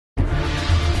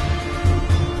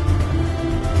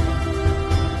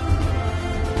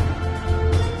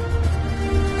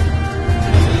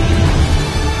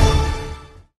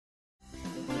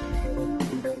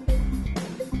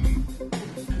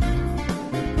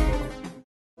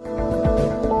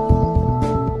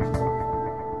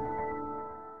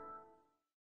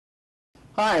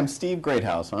Hi, I'm Steve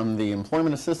Greathouse. I'm the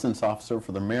Employment Assistance Officer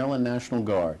for the Maryland National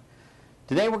Guard.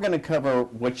 Today we're going to cover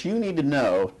what you need to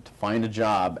know to find a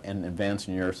job and advance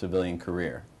in your civilian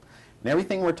career. And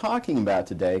everything we're talking about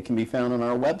today can be found on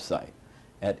our website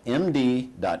at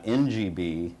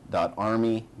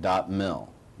md.ngb.army.mil.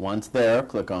 Once there,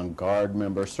 click on Guard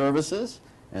Member Services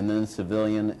and then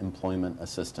Civilian Employment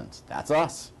Assistance. That's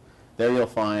us. There you'll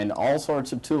find all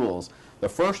sorts of tools. The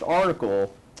first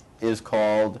article is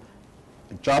called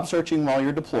Job Searching While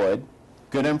You're Deployed.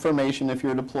 Good information if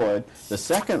you're deployed. The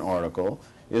second article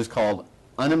is called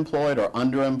Unemployed or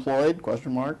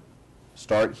Underemployed, ?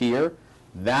 Start here.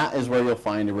 That is where you'll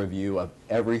find a review of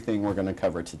everything we're going to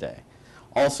cover today.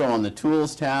 Also on the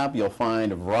Tools tab, you'll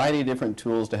find a variety of different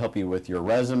tools to help you with your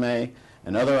resume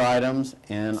and other items.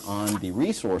 And on the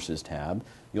Resources tab,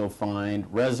 you'll find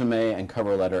resume and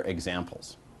cover letter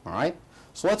examples. All right?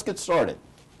 So let's get started.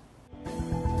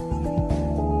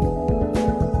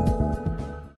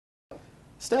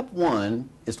 Step one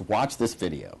is to watch this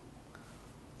video.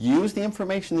 Use the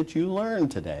information that you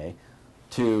learned today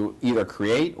to either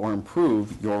create or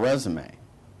improve your resume.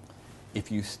 If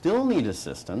you still need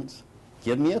assistance,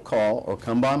 give me a call or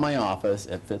come by my office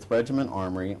at 5th Regiment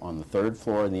Armory on the 3rd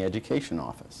floor in the Education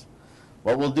Office.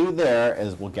 What we'll do there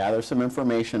is we'll gather some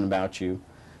information about you.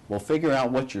 We'll figure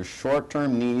out what your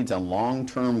short-term needs and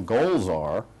long-term goals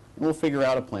are, and we'll figure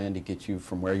out a plan to get you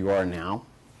from where you are now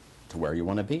to where you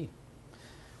want to be.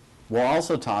 We'll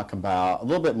also talk about a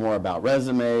little bit more about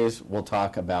resumes. We'll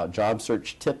talk about job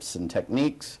search tips and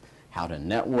techniques, how to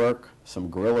network, some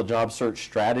guerrilla job search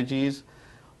strategies.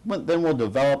 But then we'll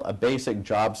develop a basic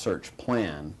job search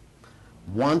plan.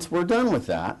 Once we're done with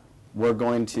that, I'm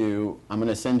going to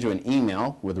send you an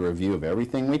email with a review of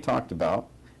everything we talked about,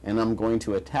 and I'm going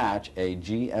to attach a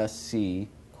GSC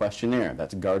questionnaire.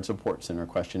 That's a Guard Support Center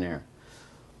questionnaire.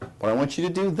 What I want you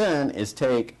to do then is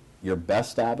take your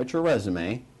best stab at your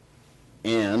resume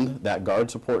and that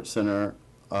Guard Support Center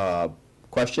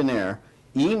questionnaire,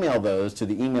 email those to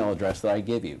the email address that I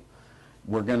give you.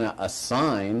 We're going to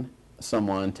assign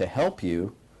someone to help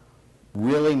you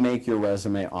really make your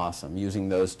resume awesome using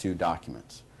those two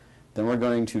documents. Then we're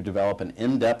going to develop an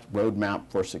in-depth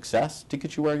roadmap for success to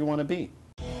get you where you want to be.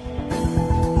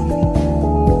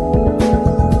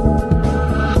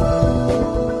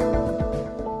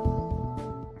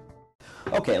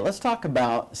 Okay, let's talk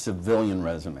about civilian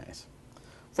resumes.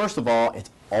 First of all, it's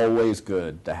always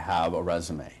good to have a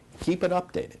resume. Keep it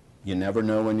updated. You never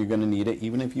know when you're going to need it,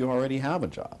 even if you already have a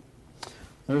job.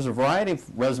 There's a variety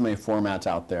of resume formats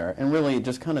out there, and really it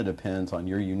just kind of depends on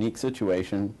your unique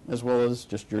situation as well as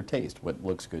just your taste, what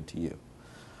looks good to you.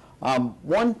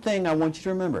 One thing I want you to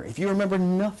remember, if you remember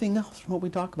nothing else from what we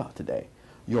talk about today,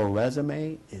 your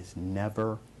resume is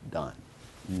never done.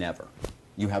 Never.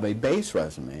 You have a base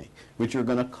resume which you're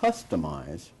going to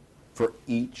customize for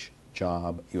each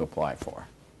job you apply for.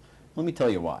 Let me tell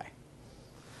you why.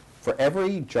 For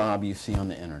every job you see on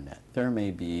the internet, there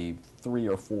may be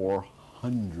 300 or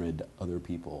 400 other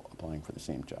people applying for the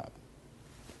same job.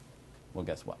 Well,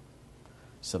 guess what?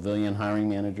 Civilian hiring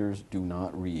managers do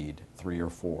not read 300 or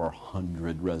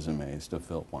 400 resumes to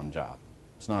fill one job.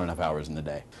 It's not enough hours in the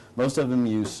day. Most of them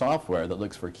use software that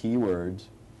looks for keywords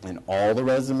in all the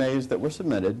resumes that were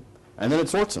submitted, and then it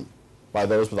sorts them by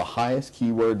those with the highest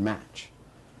keyword match.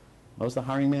 Most of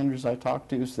the hiring managers I talk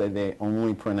to say they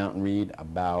only print out and read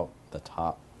about the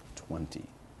top 20.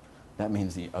 That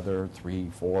means the other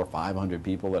 300, 400, 500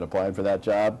 people that applied for that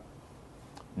job,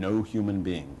 no human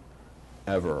being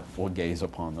ever will gaze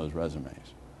upon those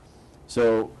resumes.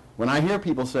 So when I hear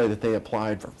people say that they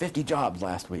applied for 50 jobs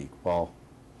last week, well,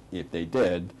 if they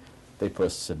did, they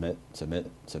push submit,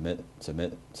 submit, submit,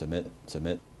 submit, submit,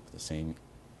 submit, the same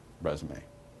resume.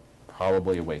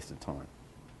 Probably a waste of time.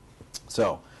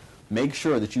 So make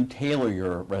sure that you tailor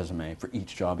your resume for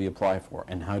each job you apply for.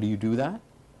 And how do you do that?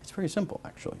 It's very simple,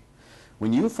 actually.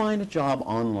 When you find a job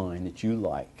online that you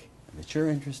like, that you're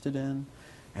interested in,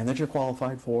 and that you're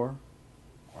qualified for,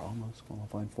 or almost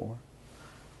qualified for,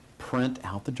 print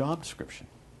out the job description.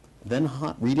 Then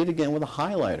read it again with a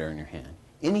highlighter in your hand.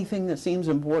 Anything that seems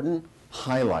important,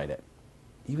 highlight it.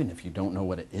 Even if you don't know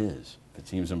what it is, if it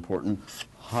seems important,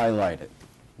 highlight it.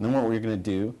 And then what we're going to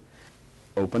do,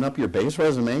 open up your base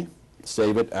resume,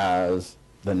 save it as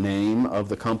the name of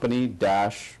the company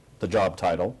dash the job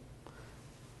title,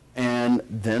 and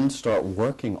then start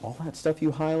working all that stuff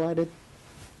you highlighted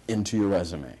into your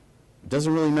resume. It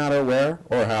doesn't really matter where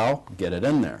or how, get it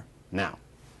in there. Now,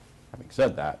 having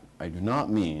said that, I do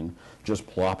not mean just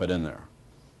plop it in there.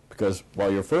 Because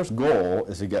while your first goal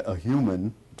is to get a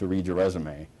human to read your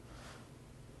resume,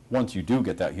 once you do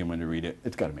get that human to read it,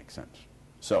 it's got to make sense.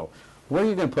 So Where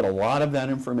you're going to put a lot of that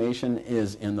information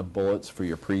is in the bullets for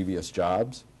your previous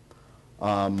jobs.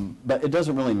 But it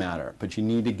doesn't really matter, but you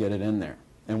need to get it in there.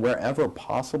 And wherever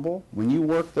possible, when you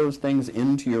work those things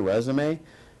into your resume,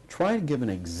 try to give an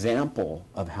example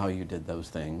of how you did those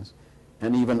things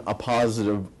and even a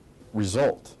positive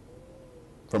result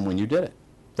from when you did it.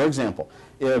 For example,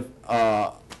 if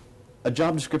a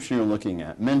job description you're looking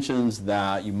at mentions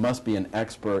that you must be an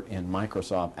expert in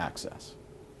Microsoft Access,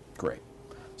 great.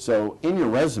 So in your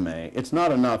resume, it's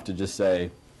not enough to just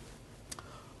say,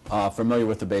 familiar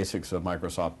with the basics of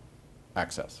Microsoft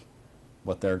Access.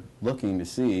 What they're looking to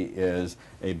see is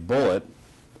a bullet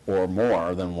or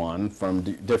more than one from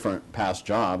different past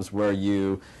jobs where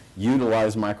you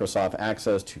utilize Microsoft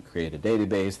Access to create a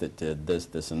database that did this,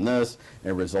 this, and this,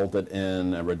 and resulted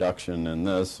in a reduction in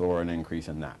this or an increase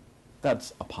in that.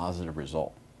 That's a positive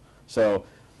result. So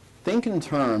think in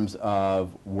terms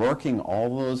of working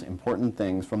all those important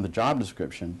things from the job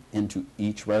description into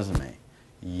each resume.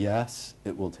 Yes,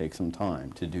 it will take some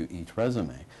time to do each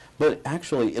resume, but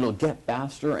actually it'll get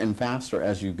faster and faster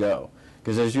as you go.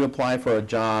 Because as you apply for a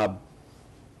job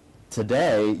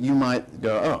today, you might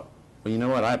go, oh, well, you know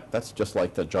what, that's just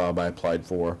like the job I applied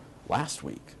for last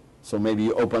week. So maybe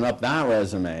you open up that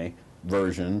resume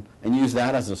version and use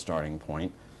that as a starting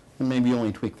point, and maybe you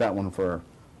only tweak that one for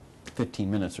 15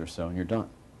 minutes or so and you're done.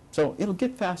 So it'll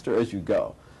get faster as you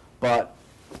go. But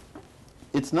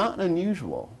it's not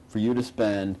unusual for you to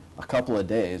spend a couple of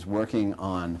days working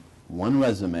on one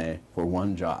resume for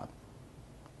one job.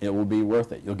 It will be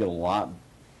worth it. You'll get a lot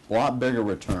bigger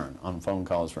return on phone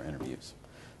calls for interviews.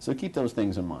 So keep those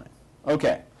things in mind.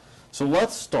 Okay, so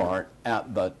let's start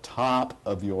at the top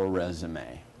of your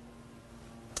resume.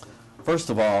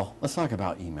 First of all, let's talk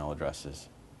about email addresses.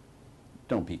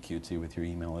 Don't be cutesy with your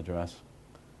email address.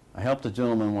 I helped a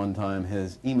gentleman one time.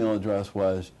 His email address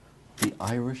was the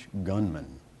Irish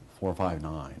Gunman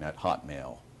 459 at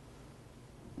Hotmail.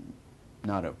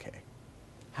 Not okay.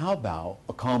 How about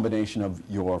a combination of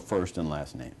your first and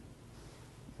last name?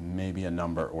 Maybe a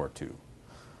number or two.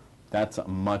 That's a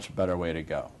much better way to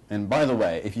go. And by the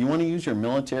way, if you want to use your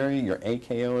military, your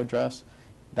AKO address,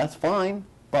 that's fine,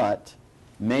 but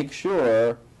make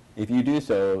sure if you do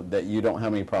so that you don't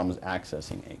have any problems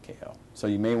accessing AKO. So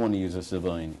you may want to use a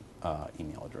civilian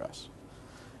email address.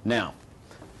 Now,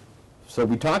 so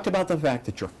we talked about the fact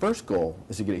that your first goal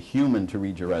is to get a human to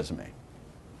read your resume.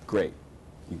 Great.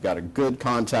 You've got a good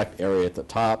contact area at the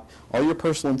top, all your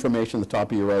personal information at the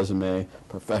top of your resume,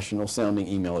 professional sounding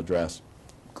email address.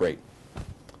 Great.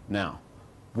 Now,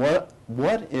 what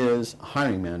is a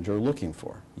hiring manager looking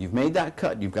for? You've made that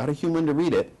cut. You've got a human to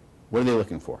read it. What are they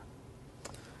looking for?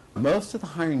 Most of the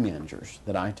hiring managers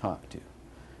that I talk to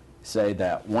say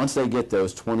that once they get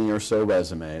those 20 or so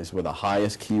resumes with the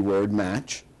highest keyword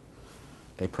match,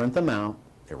 they print them out,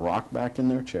 they rock back in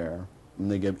their chair,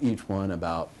 and they give each one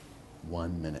about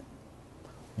 1 minute.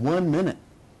 1 minute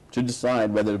to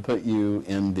decide whether to put you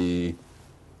in the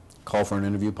call for an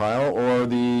interview pile or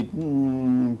the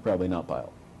probably not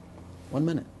pile. 1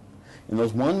 minute. In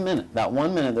those 1 minute, that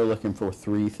 1 minute they're looking for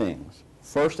three things.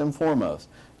 First and foremost,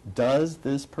 does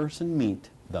this person meet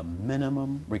the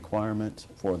minimum requirements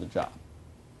for the job?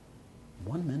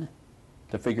 1 minute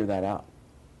to figure that out.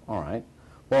 All right.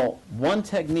 Well, one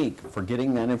technique for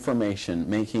getting that information,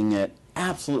 making it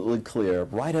absolutely clear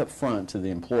right up front to the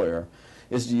employer,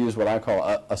 is to use what I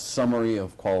call a summary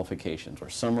of qualifications or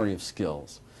summary of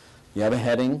skills. You have a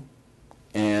heading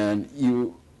and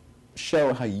you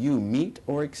show how you meet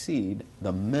or exceed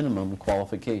the minimum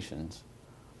qualifications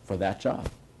for that job.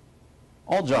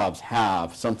 All jobs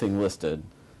have something listed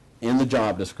in the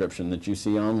job description that you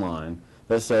see online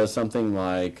that says something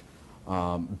like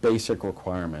basic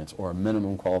requirements or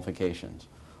minimum qualifications.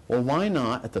 Well, why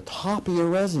not at the top of your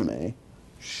resume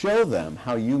show them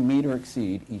how you meet or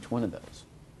exceed each one of those?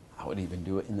 I would even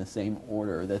do it in the same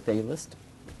order that they listed.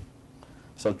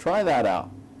 So try that out.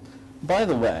 By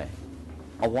the way,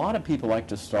 a lot of people like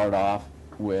to start off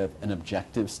with an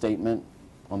objective statement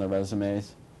on their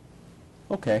resumes.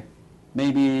 Okay,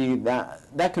 maybe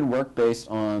that could work based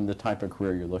on the type of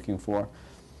career you're looking for.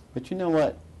 But you know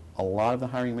what a lot of the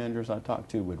hiring managers I talk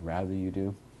to would rather you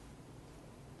do?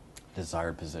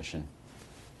 Desired position.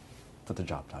 Put the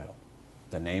job title,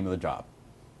 the name of the job.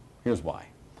 Here's why.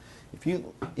 If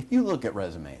you look at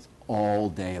resumes all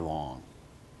day long,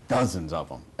 dozens of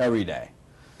them, every day,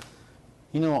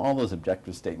 you know, all those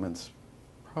objective statements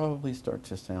probably start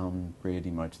to sound pretty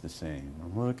much the same.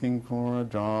 I'm looking for a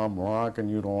job where I can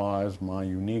utilize my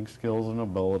unique skills and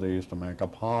abilities to make a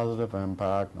positive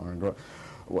impact on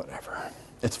whatever.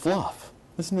 It's fluff,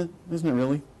 isn't it? Isn't it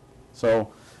really?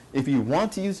 So if you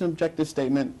want to use an objective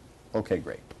statement, Okay,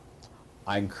 great.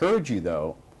 I encourage you,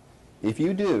 though, if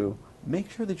you do,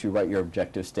 make sure that you write your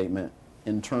objective statement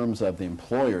in terms of the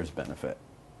employer's benefit,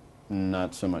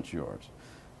 not so much yours.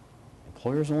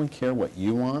 Employers only care what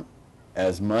you want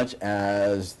as much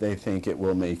as they think it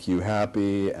will make you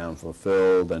happy and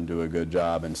fulfilled and do a good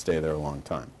job and stay there a long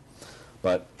time.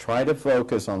 But try to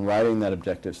focus on writing that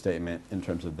objective statement in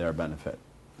terms of their benefit,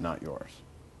 not yours.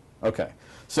 Okay,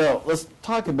 so let's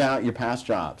talk about your past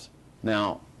jobs.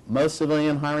 Now, most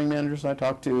civilian hiring managers I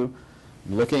talk to,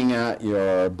 looking at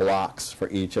your blocks for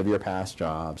each of your past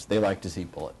jobs, they like to see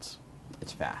bullets.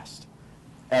 It's fast.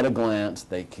 At a glance,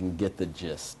 they can get the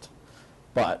gist.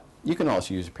 But you can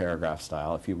also use paragraph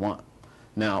style if you want.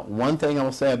 Now, one thing I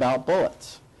will say about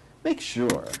bullets, make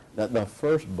sure that the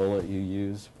first bullet you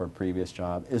use for a previous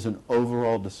job is an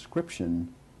overall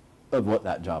description of what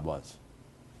that job was.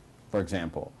 For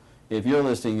example, if you're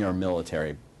listing your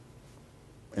military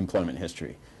employment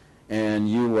history and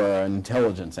you were an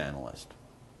intelligence analyst,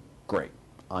 great,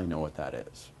 I know what that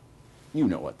is. You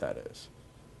know what that is.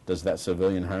 Does that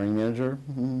civilian hiring manager?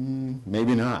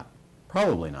 Maybe not.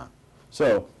 Probably not.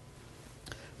 So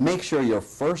make sure your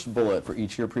first bullet for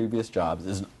each of your previous jobs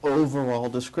is an overall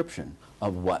description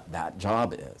of what that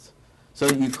job is, so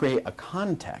that you create a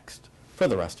context for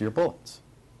the rest of your bullets.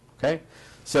 Okay?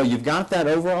 So you've got that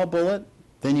overall bullet,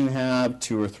 then you have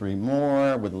 2 or 3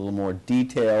 more with a little more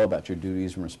detail about your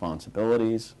duties and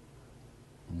responsibilities.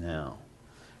 Now,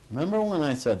 remember when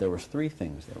I said there was 3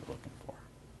 things they were looking for?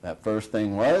 That first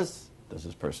thing was, does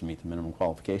this person meet the minimum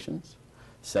qualifications?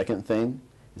 Second thing,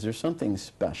 is there something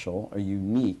special or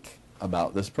unique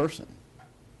about this person?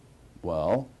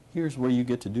 Well, here's where you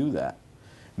get to do that.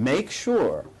 Make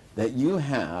sure that you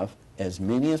have as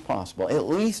many as possible, at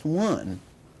least one,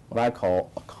 what I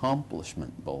call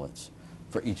accomplishment bullets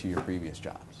for each of your previous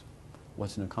jobs.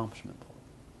 What's an accomplishment bullet?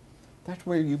 That's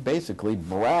where you basically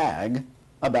brag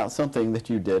about something that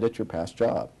you did at your past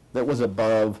job that was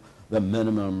above the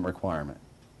minimum requirement.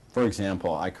 For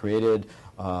example, I created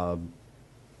a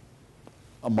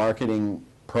marketing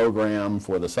program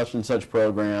for the such and such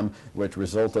program, which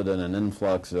resulted in an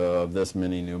influx of this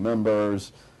many new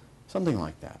members, something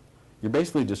like that. You're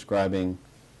basically describing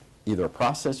either a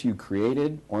process you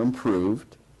created or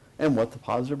improved and what the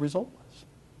positive result was.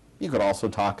 You could also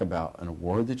talk about an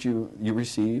award that you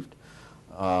received.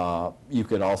 You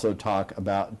could also talk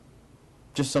about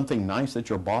just something nice that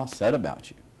your boss said about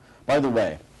you. By the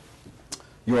way,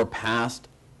 your past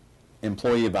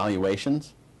employee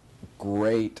evaluations,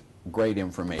 great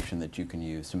information that you can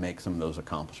use to make some of those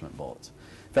accomplishment bullets.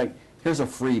 In fact, here's a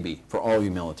freebie for all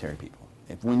you military people.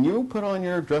 If when you put on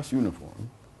your dress uniform,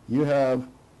 you have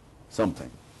something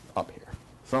up here,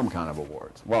 some kind of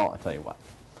awards. Well, I'll tell you what.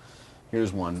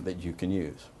 Here's one that you can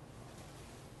use.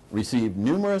 Received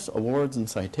numerous awards and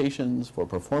citations for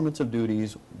performance of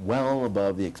duties well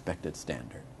above the expected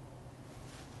standard.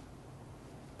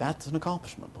 That's an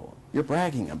accomplishment bullet. You're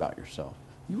bragging about yourself.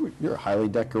 You're a highly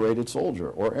decorated soldier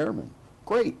or airman.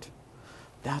 Great.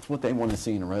 That's what they want to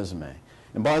see in a resume.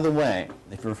 And by the way,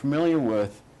 if you're familiar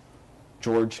with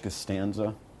George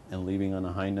Costanza and Leaving on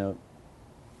a High Note,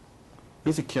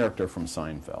 he's a character from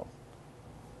Seinfeld.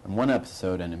 In one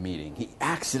episode in a meeting, he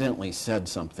accidentally said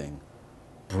something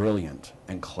brilliant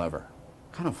and clever,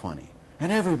 kind of funny.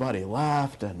 And everybody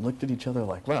laughed and looked at each other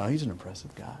like, wow, he's an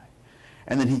impressive guy.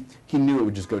 And then he knew it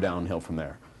would just go downhill from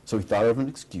there. So he thought of an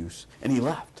excuse, and he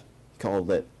left. He called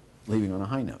it Leaving on a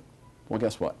High Note. Well,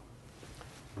 guess what?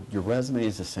 Your resume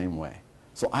is the same way.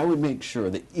 So I would make sure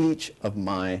that each of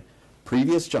my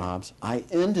previous jobs, I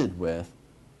ended with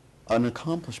an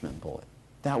accomplishment bullet.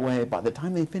 That way, by the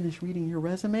time they finish reading your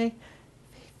resume,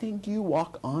 they think you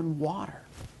walk on water.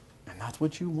 And that's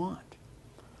what you want.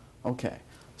 Okay,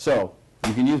 so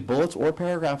you can use bullets or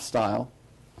paragraph style.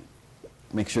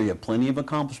 Make sure you have plenty of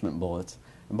accomplishment bullets.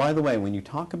 And by the way, when you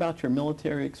talk about your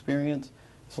military experience,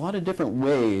 there's a lot of different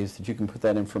ways that you can put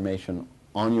that information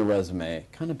on your resume,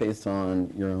 kind of based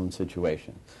on your own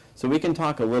situation. So we can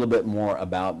talk a little bit more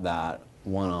about that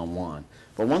one-on-one.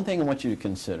 But one thing I want you to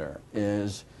consider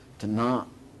is to not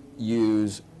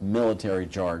use military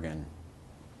jargon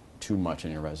too much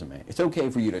in your resume. It's okay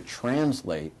for you to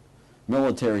translate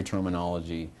military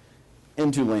terminology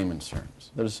into layman's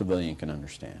terms that a civilian can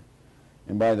understand.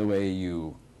 And by the way,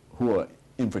 you who are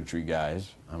infantry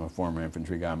guys, I'm a former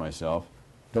infantry guy myself,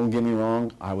 don't get me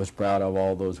wrong, I was proud of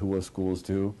all those WHOA schools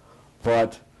too,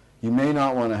 but you may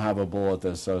not want to have a bullet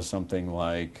that says something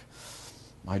like,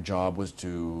 my job was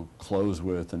to close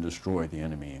with and destroy the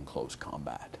enemy in close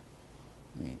combat.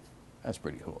 I mean, that's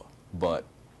pretty cool, but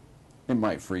it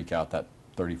might freak out that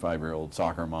 35-year-old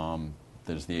soccer mom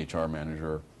that is the HR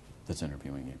manager that's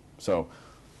interviewing you. So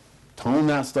tone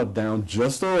that stuff down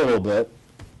just a little bit,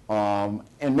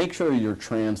 and make sure you're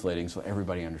translating so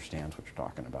everybody understands what you're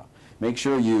talking about. Make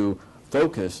sure you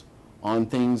focus on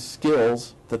things,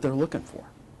 skills that they're looking for.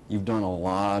 You've done a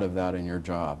lot of that in your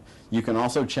job. You can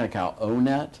also check out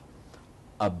ONET,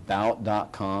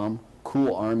 about.com,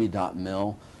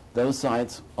 coolarmy.mil. Those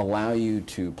sites allow you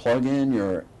to plug in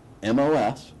your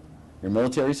MOS, your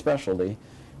military specialty,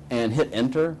 and hit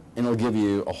enter, and it'll give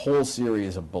you a whole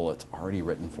series of bullets already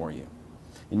written for you.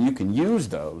 And you can use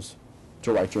those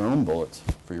to write your own bullets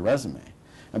for your resume.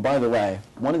 And by the way,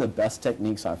 one of the best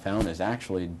techniques I've found is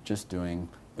actually just doing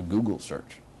a Google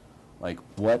search. Like,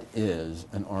 what is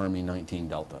an Army 19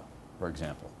 Delta, for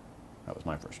example? That was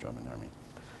my first job in the Army.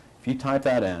 If you type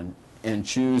that in and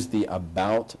choose the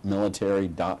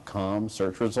aboutmilitary.com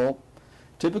search result,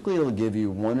 typically it'll give you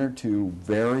one or two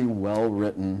very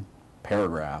well-written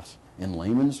paragraphs in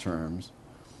layman's terms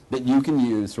that you can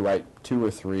use to write 2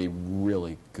 or 3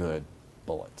 really good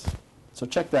bullets. So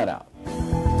check that out.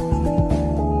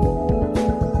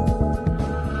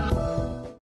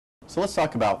 So let's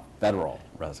talk about federal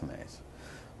resumes.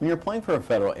 When you're applying for a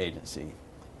federal agency,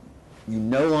 you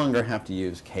no longer have to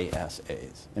use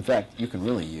KSAs. In fact, you can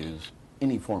really use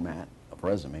any format of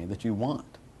resume that you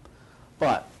want.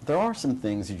 But there are some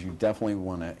things that you definitely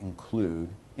want to include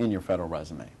in your federal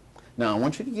resume. Now, I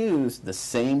want you to use the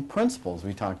same principles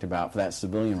we talked about for that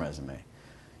civilian resume.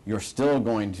 You're still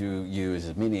going to use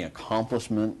as many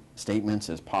accomplishment statements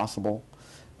as possible.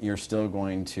 You're still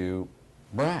going to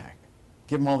brag.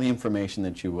 Give them all the information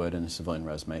that you would in a civilian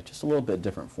resume, just a little bit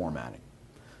different formatting.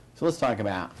 So let's talk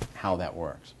about how that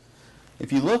works.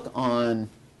 If you look on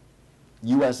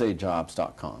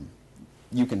usajobs.com,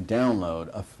 you can download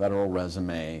a federal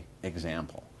resume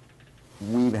example.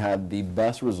 We've had the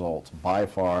best results by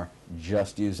far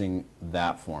just using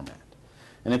that format.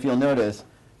 And if you'll notice,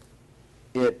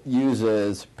 it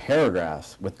uses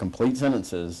paragraphs with complete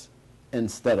sentences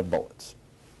instead of bullets.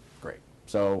 Great.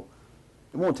 So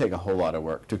it won't take a whole lot of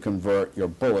work to convert your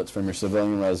bullets from your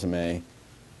civilian resume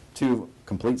to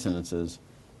complete sentences,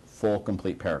 full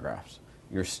complete paragraphs.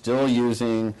 You're still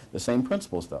using the same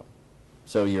principles though.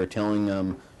 So you're telling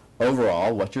them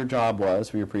overall what your job was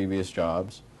for your previous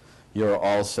jobs. You're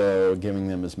also giving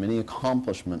them as many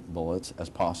accomplishment bullets as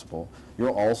possible.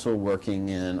 You're also working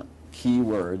in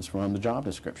keywords from the job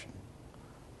description.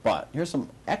 But here's some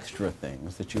extra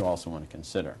things that you also want to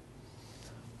consider.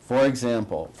 For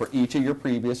example, for each of your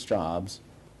previous jobs,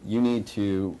 you need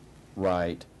to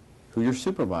write who your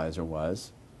supervisor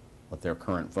was, what their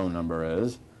current phone number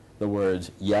is, the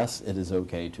words, yes, it is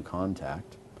okay to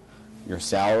contact, your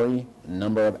salary,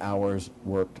 number of hours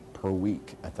worked per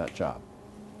week at that job.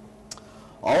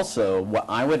 Also, what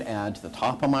I would add to the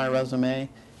top of my resume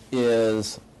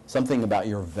is something about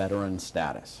your veteran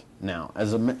status. Now,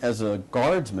 as a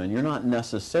guardsman, you're not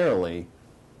necessarily,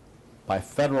 by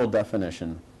federal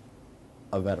definition,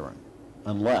 a veteran,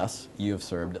 unless you have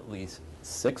served at least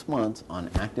 6 months on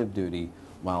active duty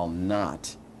while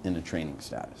not in a training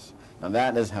status. Now,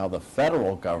 that is how the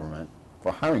federal government,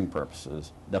 for hiring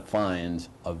purposes, defines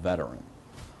a veteran.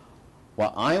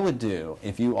 What I would do,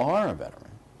 if you are a veteran,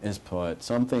 is put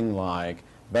something like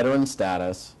veteran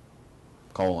status,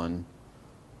 colon,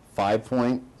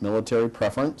 5-point military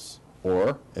preference,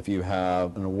 or if you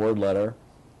have an award letter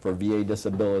for VA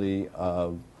disability,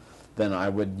 then I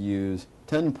would use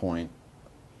 10-point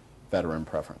veteran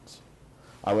preference.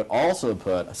 I would also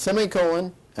put a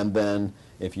semicolon, and then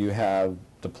if you have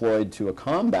deployed to a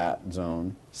combat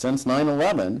zone since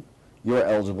 9/11, you're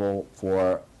eligible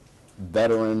for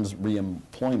Veterans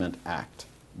Reemployment Act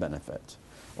benefits,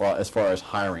 well, as far as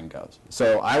hiring goes.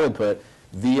 So I would put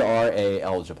VRA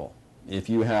eligible if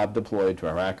you have deployed to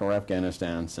Iraq or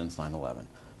Afghanistan since 9/11.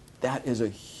 That is a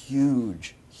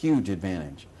huge, huge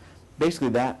advantage. Basically,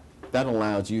 that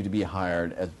allows you to be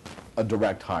hired as a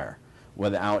direct hire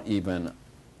without even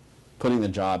putting the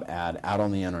job ad out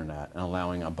on the internet and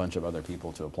allowing a bunch of other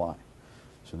people to apply.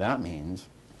 So that means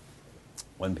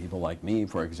when people like me,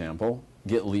 for example,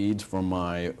 get leads from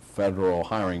my federal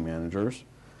hiring managers,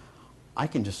 I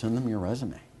can just send them your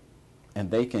resume.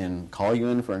 And they can call you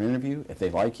in for an interview. If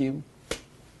they like you,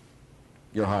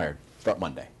 you're hired. Start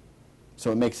Monday.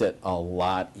 So it makes it a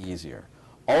lot easier.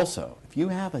 Also, if you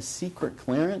have a secret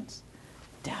clearance,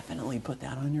 definitely put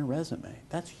that on your resume.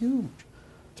 That's huge,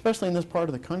 especially in this part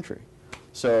of the country.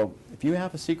 So if you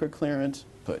have a secret clearance,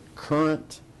 put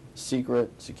current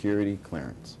secret security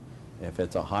clearance. If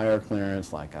it's a higher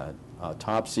clearance like a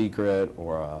top secret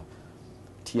or a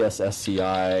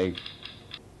TSSCI,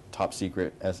 top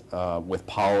secret with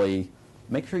poly,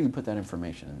 make sure you put that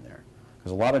information in there.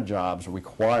 Because a lot of jobs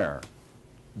require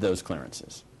those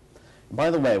clearances. By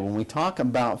the way, when we talk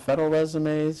about federal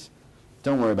resumes,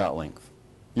 don't worry about length.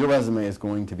 Your resume is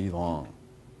going to be long.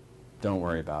 Don't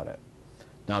worry about it.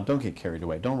 Now, don't get carried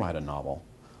away. Don't write a novel.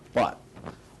 But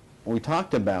when we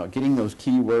talked about getting those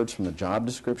keywords from the job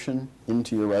description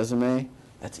into your resume,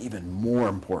 that's even more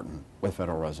important with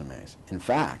federal resumes. In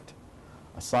fact,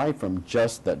 aside from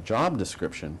just that job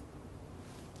description,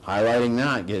 highlighting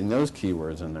that, getting those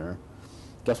keywords in there,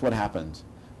 guess what happens?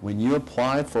 When you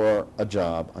apply for a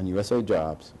job on USA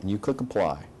Jobs and you click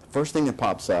apply, the first thing that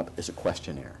pops up is a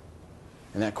questionnaire.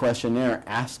 And that questionnaire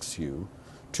asks you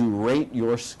to rate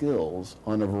your skills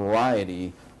on a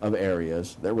variety of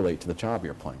areas that relate to the job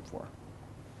you're applying for.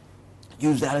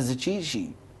 Use that as a cheat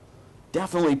sheet.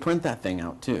 Definitely print that thing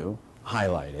out too,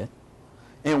 highlight it,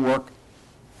 and work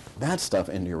that stuff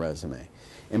into your resume.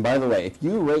 And by the way, if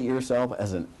you rate yourself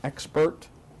as an expert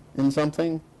in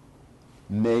something,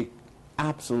 make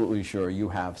absolutely sure you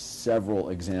have several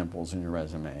examples in your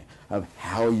resume of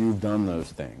how you've done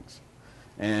those things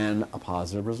and a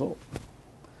positive result.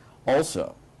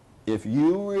 Also, if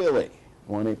you really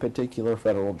want a particular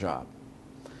federal job,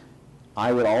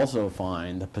 I would also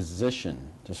find the position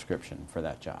description for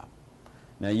that job.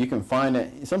 Now you can find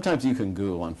it, sometimes you can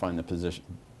Google and find the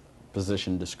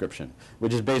position description,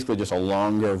 which is basically just a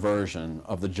longer version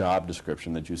of the job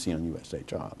description that you see on USA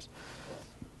Jobs.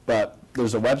 But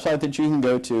there's a website that you can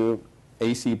go to,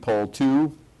 AC Poll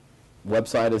 2,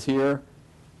 website is here.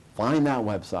 Find that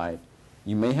website.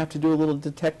 You may have to do a little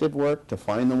detective work to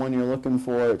find the one you're looking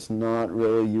for. It's not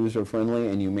really user-friendly,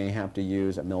 and you may have to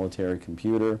use a military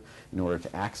computer in order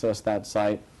to access that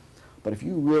site. But if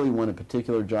you really want a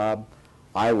particular job,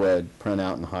 I would print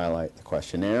out and highlight the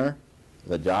questionnaire,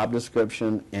 the job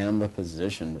description, and the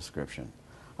position description.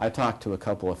 I talked to a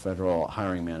couple of federal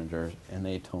hiring managers, and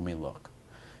they told me, look,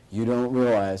 you don't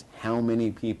realize how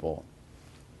many people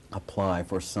apply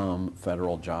for some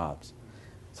federal jobs.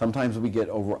 Sometimes we get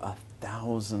over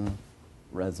 1,000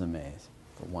 resumes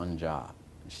for one job.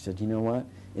 And she said, you know what?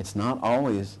 It's not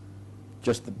always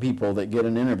just the people that get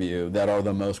an interview that are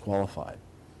the most qualified.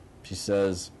 She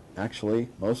says, actually,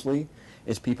 mostly,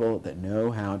 it's people that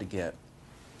know how to get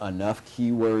enough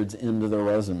keywords into their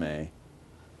resume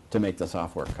to make the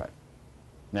software cut.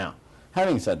 Now,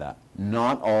 having said that,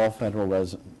 not all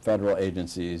federal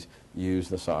agencies use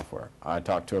the software. I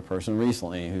talked to a person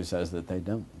recently who says that they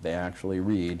don't. They actually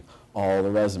read all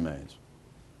the resumes.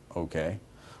 Okay.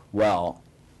 Well,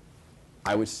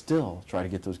 I would still try to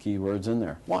get those keywords in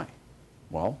there. Why?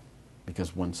 Well,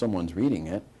 because when someone's reading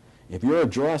it, if you're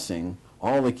addressing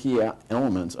all the key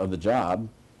elements of the job,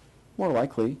 more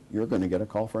likely you're going to get a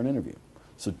call for an interview.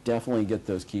 So definitely get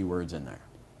those keywords in there.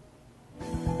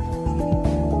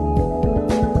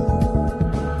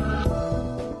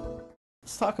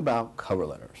 Let's talk about cover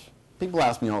letters. People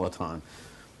ask me all the time,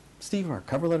 Steve, are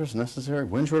cover letters necessary?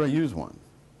 When should I use one?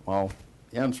 Well,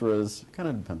 the answer is, it kind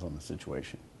of depends on the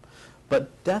situation.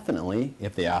 But definitely,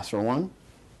 if they ask for one,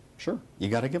 sure, you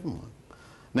got to give them one.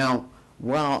 Now,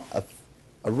 while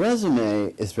a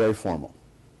resume is very formal,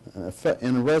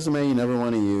 in a resume you never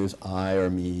want to use I or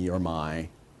me or my.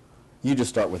 You just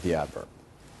start with the adverb.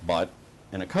 But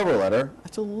in a cover letter,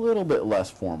 it's a little bit less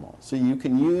formal. So you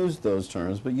can use those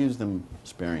terms, but use them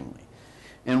sparingly.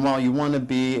 And while you want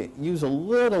to use a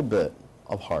little bit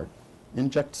of heart,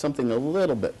 inject something a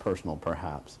little bit personal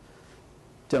perhaps,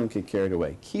 don't get carried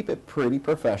away. Keep it pretty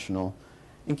professional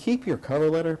and keep your cover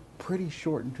letter pretty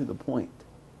short and to the point.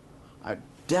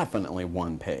 Definitely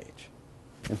one page.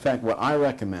 In fact, what I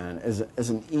recommend is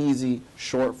an easy,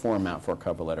 short format for a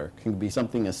cover letter. It can be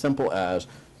something as simple as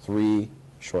 3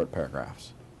 short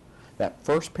paragraphs. That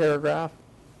first paragraph,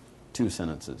 2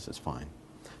 sentences is fine.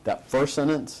 That first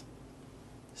sentence,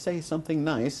 say something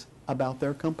nice about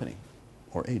their company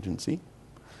or agency.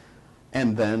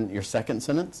 And then your second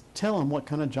sentence, tell them what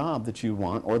kind of job that you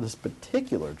want, or this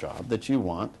particular job that you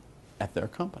want at their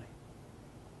company.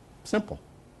 Simple.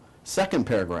 Second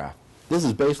paragraph, this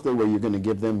is basically where you're going to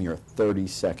give them your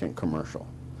 30-second commercial.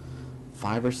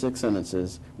 5 or 6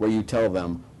 sentences where you tell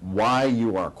them why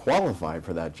you are qualified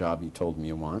for that job you told them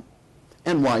you want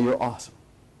and why you're awesome.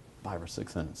 5 or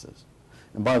 6 sentences.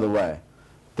 And by the way,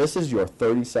 this is your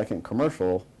 30-second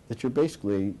commercial that you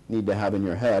basically need to have in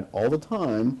your head all the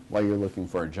time while you're looking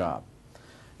for a job,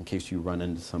 in case you run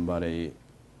into somebody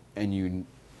and you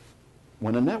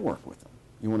want to network with them.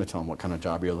 You want to tell them what kind of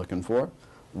job you're looking for,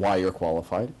 why you're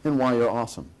qualified, and why you're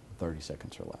awesome. 30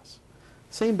 seconds or less.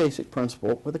 Same basic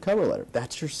principle with a cover letter.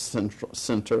 That's your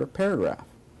center paragraph.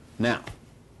 Now,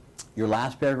 your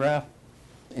last paragraph,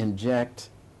 inject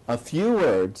a few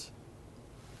words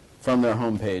from their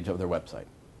homepage of their website.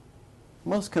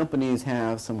 Most companies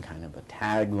have some kind of a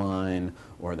tagline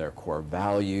or their core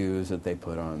values that they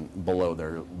put on below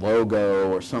their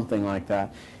logo or something like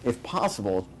that. If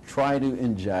possible, try to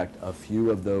inject a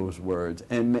few of those words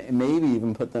and maybe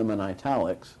even put them in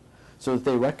italics so that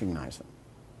they recognize them.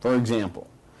 For example,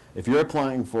 if you're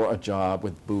applying for a job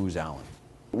with Booz Allen,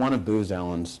 one of Booz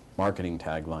Allen's marketing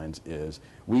taglines is,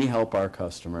 "We help our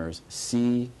customers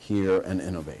see, hear, and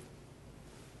innovate."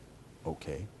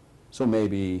 Okay, so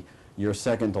maybe your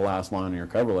second to last line in your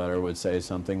cover letter would say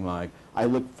something like, "I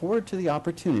look forward to the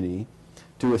opportunity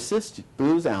to assist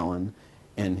Booz Allen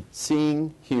in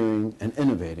seeing, hearing, and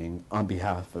innovating on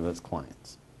behalf of its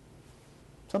clients."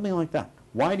 Something like that.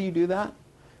 Why do you do that?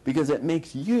 Because it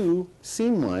makes you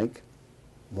seem like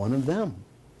one of them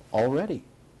already.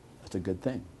 That's a good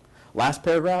thing. Last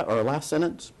paragraph or last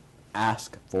sentence,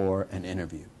 ask for an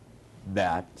interview.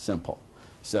 That simple.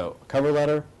 So cover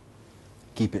letter,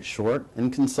 keep it short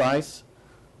and concise,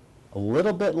 a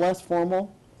little bit less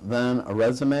formal than a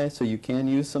resume, so you can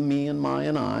use some me and my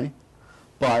and I,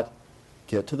 but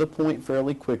get to the point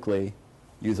fairly quickly,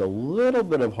 use a little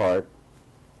bit of heart,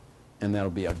 and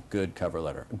that'll be a good cover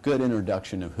letter, a good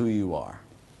introduction of who you are.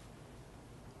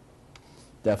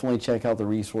 Definitely check out the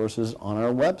resources on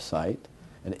our website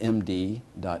at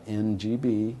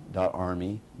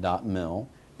md.ngb.army.mil.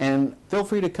 And feel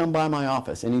free to come by my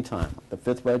office anytime, the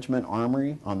 5th Regiment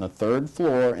Armory on the 3rd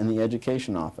floor in the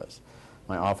Education Office.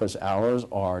 My office hours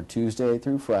are Tuesday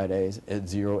through Fridays at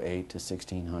 08 to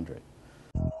 1600.